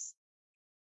this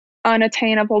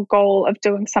unattainable goal of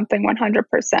doing something 100%.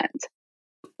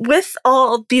 With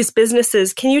all these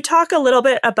businesses, can you talk a little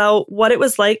bit about what it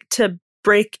was like to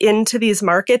break into these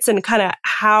markets and kind of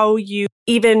how you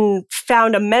even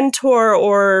found a mentor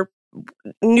or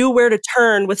knew where to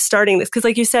turn with starting this? Because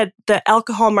like you said, the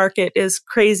alcohol market is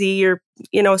crazy. You're,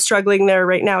 struggling there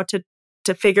right now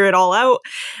to figure it all out.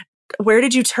 Where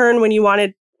did you turn when you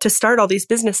wanted to start all these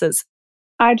businesses?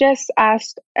 I just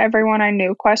asked everyone I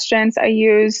knew questions. I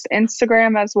used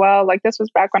Instagram as well. Like this was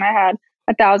back when I had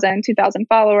 1,000, 2,000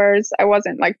 followers. I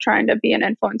wasn't like trying to be an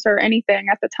influencer or anything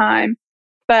at the time,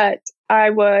 but I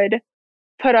would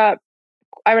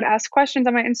ask questions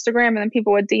on my Instagram, and then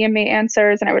people would DM me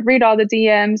answers, and I would read all the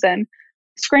DMs and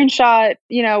screenshot,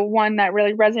 one that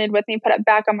really resonated with me, put it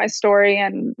back on my story,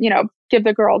 and, give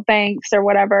the girl thanks or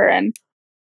whatever. And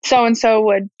so-and-so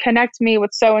would connect me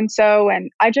with so-and-so.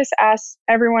 And I just asked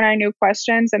everyone I knew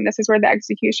questions. And this is where the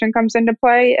execution comes into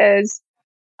play, is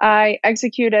I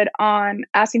executed on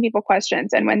asking people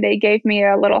questions. And when they gave me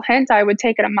a little hint, I would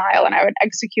take it a mile and I would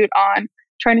execute on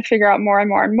trying to figure out more and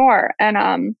more and more.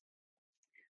 And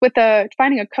with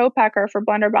finding a co-packer for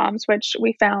Blender Bombs, which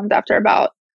we found after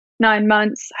about 9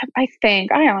 months, I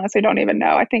think, I honestly don't even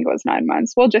know. I think it was 9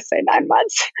 months. We'll just say 9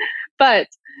 months. But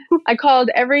I called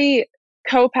every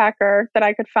co-packer that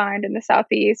I could find in the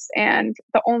Southeast, and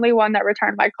the only one that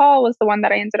returned my call was the one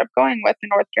that I ended up going with in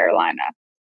North Carolina.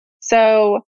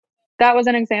 So that was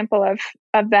an example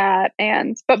of that.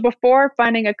 But before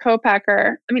finding a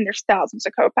co-packer, I mean, there's thousands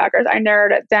of co-packers. I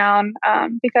narrowed it down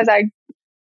because I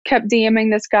kept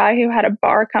DMing this guy who had a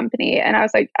bar company, and I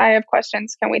was like, I have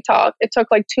questions. Can we talk? It took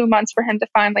like 2 months for him to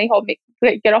finally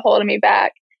get a hold of me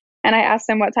back. And I asked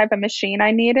him what type of machine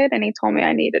I needed, and he told me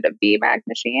I needed a VMAG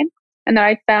machine. And then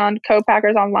I found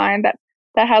co-packers online that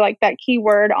had like that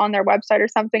keyword on their website or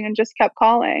something, and just kept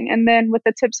calling. And then with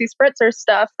the Tipsy Spritzer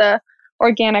stuff, the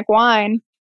organic wine,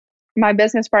 my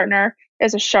business partner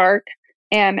is a shark,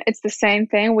 and it's the same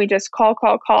thing. We just call,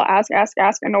 ask,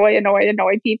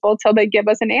 annoy people till they give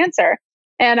us an answer.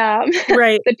 And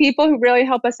right. The people who really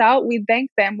help us out, we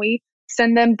thank them. We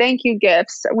send them thank you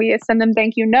gifts. We send them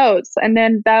thank you notes. And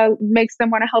then that makes them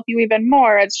want to help you even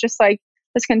more. It's just like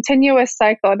this continuous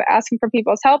cycle of asking for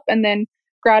people's help and then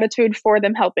gratitude for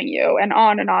them helping you, and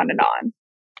on and on and on.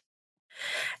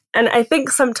 And I think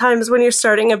sometimes when you're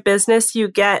starting a business,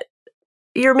 you're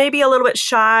maybe a little bit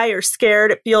shy or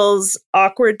scared. It feels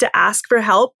awkward to ask for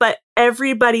help, but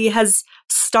everybody has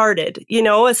started,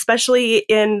 especially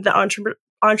in the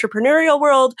entrepreneurial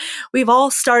world. We've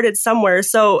all started somewhere.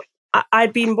 So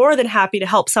I'd be more than happy to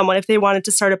help someone if they wanted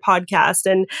to start a podcast,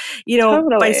 and,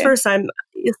 Totally. vice versa.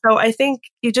 So I think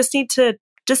you just need to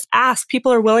just ask.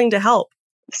 People are willing to help.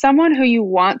 Someone who you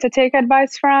want to take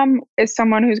advice from is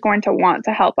someone who's going to want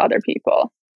to help other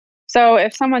people. So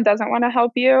if someone doesn't want to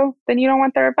help you, then you don't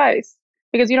want their advice,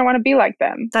 because you don't want to be like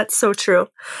them. That's so true.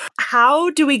 How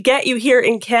do we get you here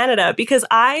in Canada? Because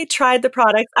I tried the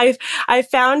product. I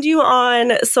found you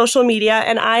on social media,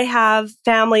 and I have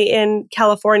family in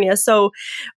California. So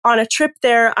on a trip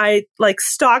there, I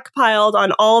stockpiled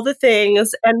on all the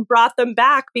things and brought them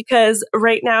back, because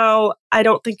right now I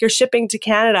don't think you're shipping to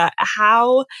Canada.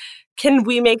 How can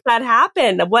we make that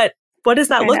happen? What does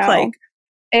that look like?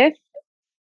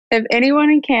 If anyone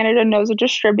in Canada knows a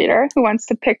distributor who wants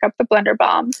to pick up the Blender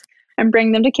Bombs and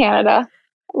bring them to Canada,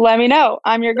 let me know.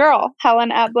 I'm your girl,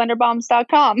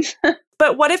 Helen@blenderbombs.com.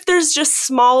 But what if there's just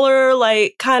smaller,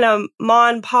 kind of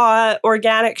mom and pop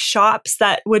organic shops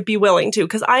that would be willing to?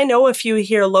 Because I know a few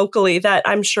here locally that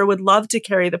I'm sure would love to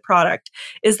carry the product.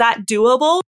 Is that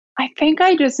doable? I think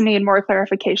I just need more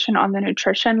clarification on the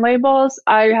nutrition labels.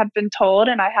 I have been told,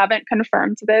 and I haven't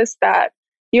confirmed this, that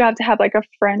you have to have a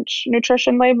French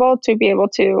nutrition label to be able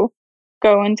to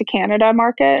go into Canada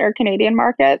market or Canadian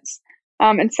markets.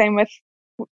 And same with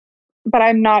but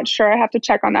I'm not sure. I have to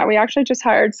check on that. We actually just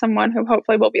hired someone who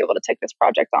hopefully will be able to take this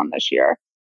project on this year,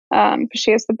 because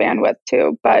she has the bandwidth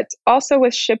too. But also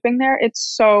with shipping there, it's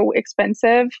so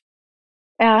expensive.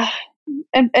 And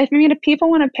I mean, if people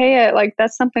want to pay it, like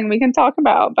that's something we can talk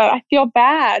about. But I feel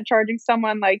bad charging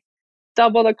someone like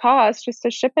double the cost just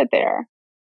to ship it there.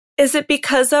 Is it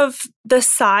because of the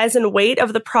size and weight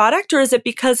of the product, or is it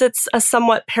because it's a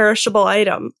somewhat perishable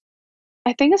item?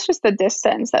 I think it's just the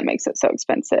distance that makes it so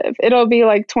expensive. It'll be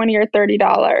like $20 or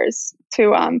 $30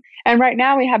 to and right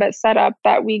now we have it set up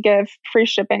that we give free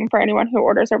shipping for anyone who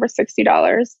orders over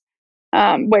 $60,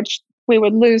 which we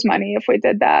would lose money if we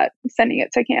did that, sending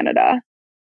it to Canada.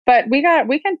 But we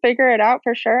can figure it out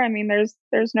for sure. I mean, there's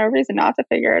no reason not to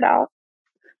figure it out.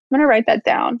 I'm going to write that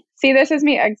down. See, this is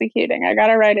me executing. I got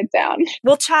to write it down.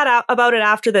 We'll chat about it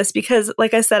after this because,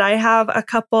 like I said, I have a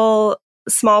couple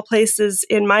small places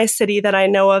in my city that I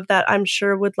know of that I'm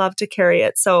sure would love to carry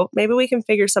it. So maybe we can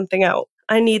figure something out.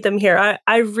 I need them here.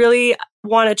 I really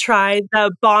want to try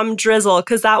the bomb drizzle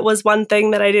because that was one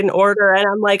thing that I didn't order. And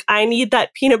I'm like, I need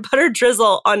that peanut butter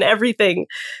drizzle on everything.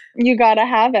 You got to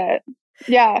have it.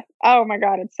 Yeah. Oh my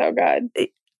God, it's so good.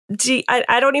 Gee,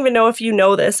 I don't even know if you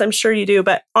know this. I'm sure you do.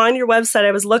 But on your website,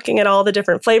 I was looking at all the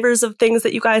different flavors of things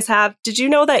that you guys have. Did you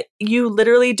know that you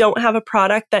literally don't have a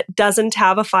product that doesn't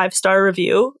have a 5-star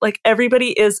review? Like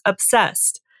everybody is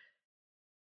obsessed.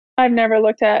 I've never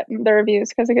looked at the reviews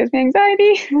because it gives me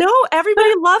anxiety. No,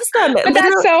 everybody loves them. But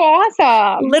that's so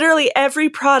awesome. Literally every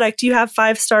product you have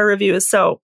 5-star reviews.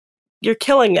 So you're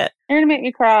killing it. You're going to make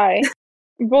me cry.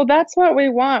 Well, that's what we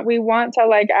want. We want to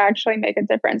like actually make a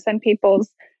difference in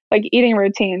people's like eating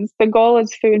routines. The goal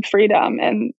is food freedom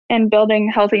and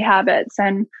building healthy habits.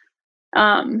 And,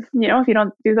 if you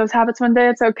don't do those habits one day,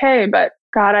 it's okay. But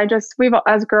God, we've,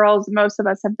 as girls, most of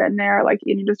us have been there, like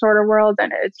eating disorder world.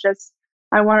 And it's just,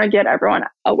 I want to get everyone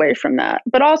away from that,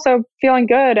 but also feeling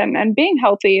good and being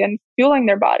healthy and fueling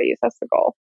their bodies. That's the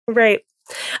goal. Right.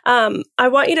 I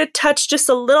want you to touch just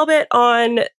a little bit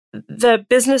on the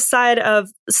business side of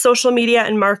social media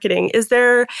and marketing. Is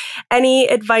there any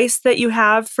advice that you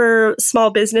have for small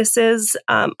businesses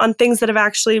on things that have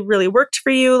actually really worked for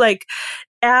you, like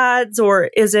ads, or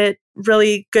is it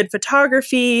really good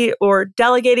photography or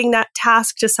delegating that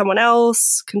task to someone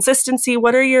else, consistency?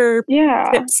 What are your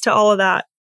tips to all of that?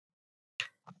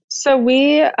 So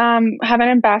we have an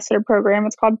ambassador program.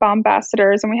 It's called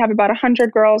Bombassadors, and we have about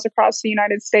 100 girls across the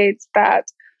United States that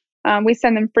we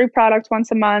send them free products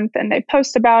once a month, and they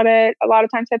post about it. A lot of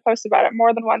times they post about it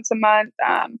more than once a month.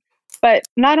 But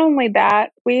not only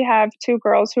that, we have 2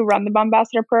 girls who run the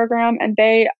Bombassador program, and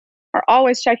they are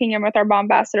always checking in with our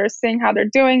Bombassadors, seeing how they're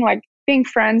doing, like being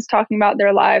friends, talking about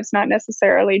their lives, not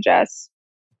necessarily just,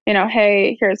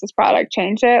 hey, here's this product,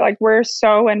 change it. Like we're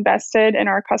so invested in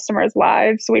our customers'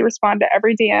 lives. We respond to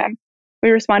every DM.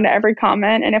 We respond to every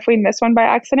comment. And if we miss one by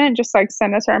accident, just like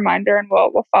send us a reminder and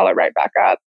we'll follow right back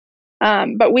up.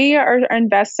 But we are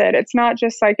invested. It's not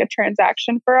just like a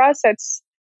transaction for us.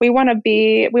 We want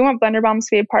Blender Bombs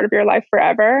to be a part of your life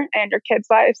forever, and your kids'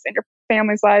 lives and your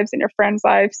family's lives and your friends'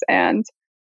 lives. And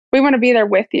we want to be there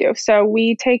with you. So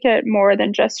we take it more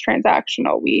than just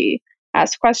transactional. We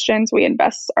ask questions, we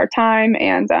invest our time,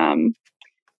 and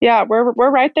we're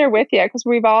right there with you because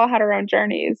we've all had our own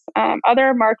journeys.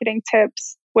 Other marketing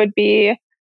tips would be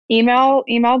email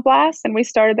blasts, and we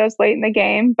started those late in the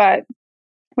game, but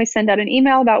we send out an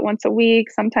email about once a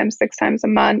week, sometimes 6 times a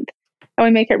month, and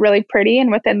we make it really pretty.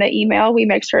 And within the email, we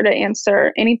make sure to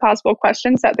answer any possible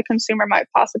questions that the consumer might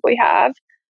possibly have.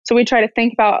 So we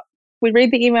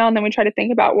read the email, and then we try to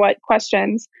think about what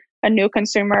questions a new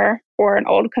consumer or an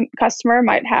old customer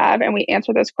might have, and we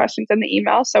answer those questions in the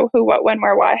email. So who, what, when,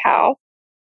 where, why, how,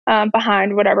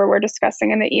 behind whatever we're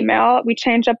discussing in the email. We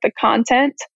change up the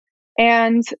content.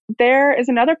 And there is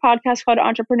another podcast called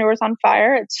Entrepreneurs on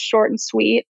Fire. It's short and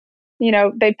sweet.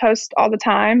 They post all the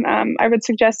time. I would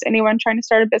suggest anyone trying to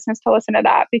start a business to listen to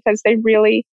that because they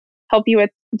really help you with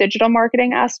digital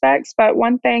marketing aspects. But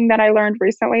one thing that I learned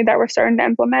recently that we're starting to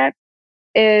implement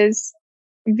is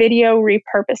video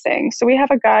repurposing. So we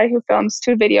have a guy who films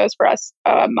 2 videos for us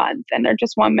a month, and they're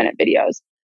just 1-minute videos.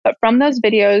 But from those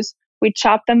videos, we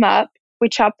chop them up. We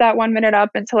chop that 1 minute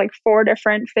up into like 4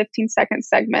 different 15-second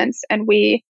segments, and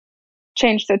we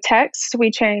change the text,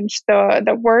 we change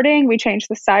the wording, we change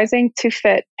the sizing to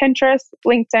fit Pinterest,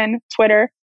 LinkedIn,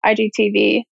 Twitter,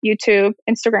 IGTV, YouTube,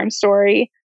 Instagram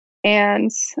story,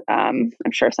 and I'm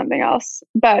sure something else,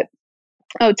 but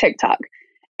TikTok.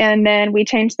 And then we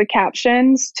change the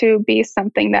captions to be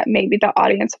something that maybe the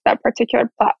audience of that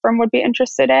particular platform would be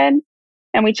interested in.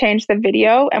 And we change the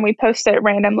video and we post it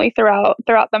randomly throughout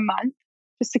the month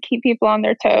just to keep people on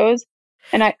their toes.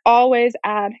 And I always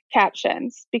add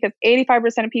captions because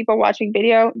 85% of people watching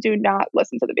video do not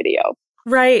listen to the video.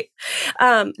 Right.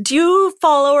 Do you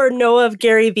follow or know of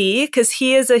Gary Vee? Because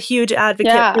he is a huge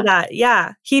advocate for that.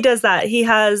 Yeah, he does that.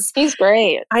 He's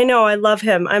great. I know. I love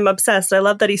him. I'm obsessed. I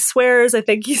love that he swears. I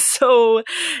think he's so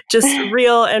just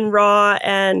real and raw.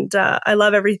 And I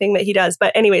love everything that he does.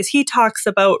 But anyways, he talks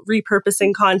about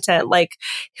repurposing content. Like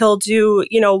he'll do,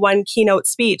 one keynote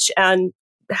speech and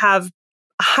have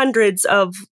hundreds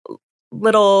of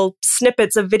little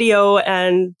snippets of video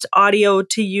and audio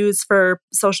to use for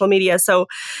social media. So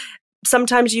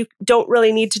sometimes you don't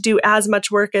really need to do as much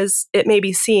work as it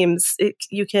maybe seems.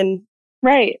 You can.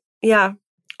 Right. Yeah.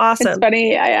 Awesome. It's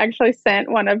funny. I actually sent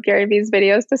one of Gary Vee's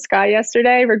videos to Sky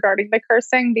yesterday regarding the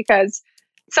cursing because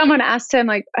someone asked him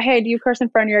like, hey, do you curse in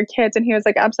front of your kids? And he was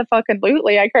like,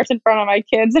 absolutely. I curse in front of my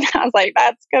kids. And I was like,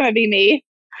 that's going to be me.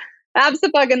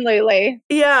 Absolutely.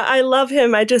 Yeah, I love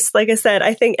him. I just, like I said,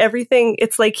 I think everything,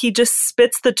 it's like he just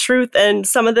spits the truth, and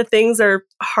some of the things are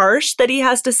harsh that he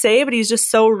has to say, but he's just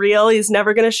so real. He's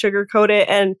never going to sugarcoat it.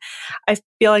 And I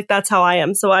feel like that's how I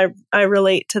am. So I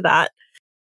relate to that.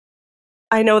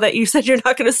 I know that you said you're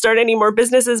not going to start any more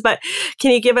businesses, but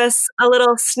can you give us a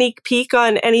little sneak peek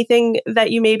on anything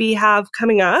that you maybe have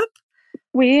coming up?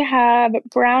 We have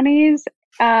brownies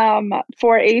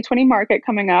for 80/20 market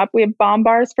coming up. We have bomb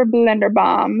bars for Blender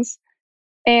Bombs.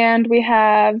 And we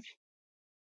have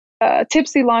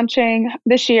Tipsy launching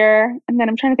this year. And then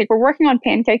I'm trying to think, we're working on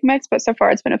pancake mix, but so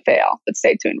far it's been a fail. But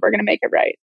stay tuned. We're going to make it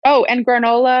right. Oh, and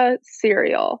granola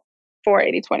cereal for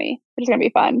 80/20, which is going to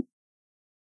be fun.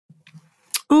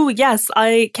 Ooh, yes.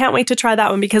 I can't wait to try that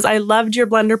one because I loved your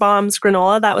Blender Bombs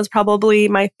granola. That was probably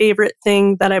my favorite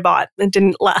thing that I bought. It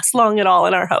didn't last long at all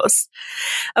in our house.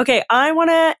 Okay, I want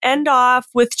to end off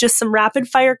with just some rapid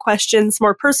fire questions,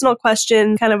 more personal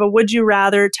questions, kind of a would you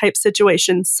rather type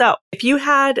situation. So if you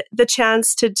had the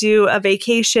chance to do a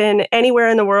vacation anywhere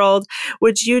in the world,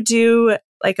 would you do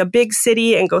like a big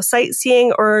city and go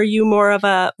sightseeing, or are you more of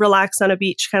a relax on a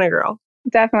beach kind of girl?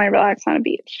 Definitely relax on a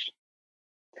beach.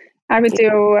 I would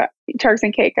do Turks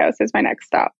and Caicos as my next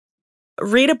stop.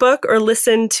 Read a book or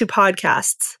listen to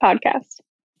podcasts? Podcast.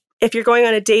 If you're going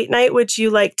on a date night, would you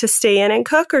like to stay in and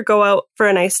cook or go out for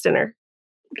a nice dinner?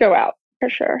 Go out, for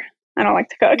sure. I don't like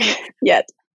to cook yet.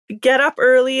 Get up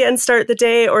early and start the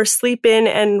day, or sleep in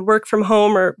and work from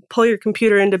home, or pull your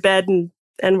computer into bed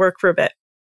and work for a bit?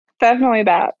 Definitely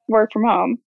that. Work from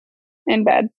home, in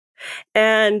bed.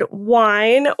 And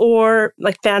wine or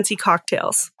like fancy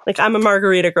cocktails? Like I'm a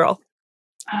margarita girl.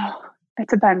 Oh, it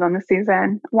depends on the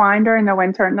season. Wine during the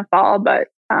winter and the fall, but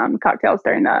cocktails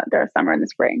during the summer and the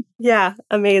spring. Yeah,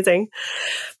 amazing.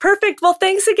 Perfect. Well,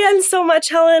 thanks again so much,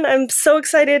 Helen. I'm so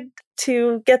excited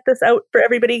to get this out for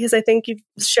everybody because I think you've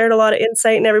shared a lot of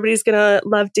insight and everybody's going to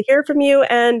love to hear from you.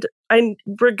 And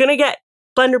we're going to get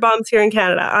Blender Bombs here in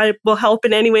Canada. I will help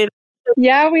in any way.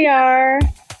 Yeah, we are.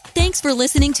 Thanks for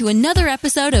listening to another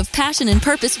episode of Passion and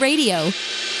Purpose Radio.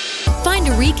 Find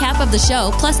a recap of the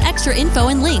show plus extra info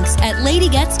and links at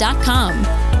ladygets.com.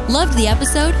 Loved the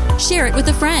episode? Share it with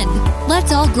a friend.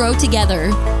 Let's all grow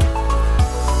together.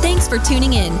 Thanks for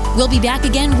tuning in. We'll be back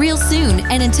again real soon.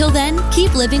 And until then,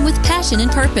 keep living with passion and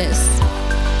purpose.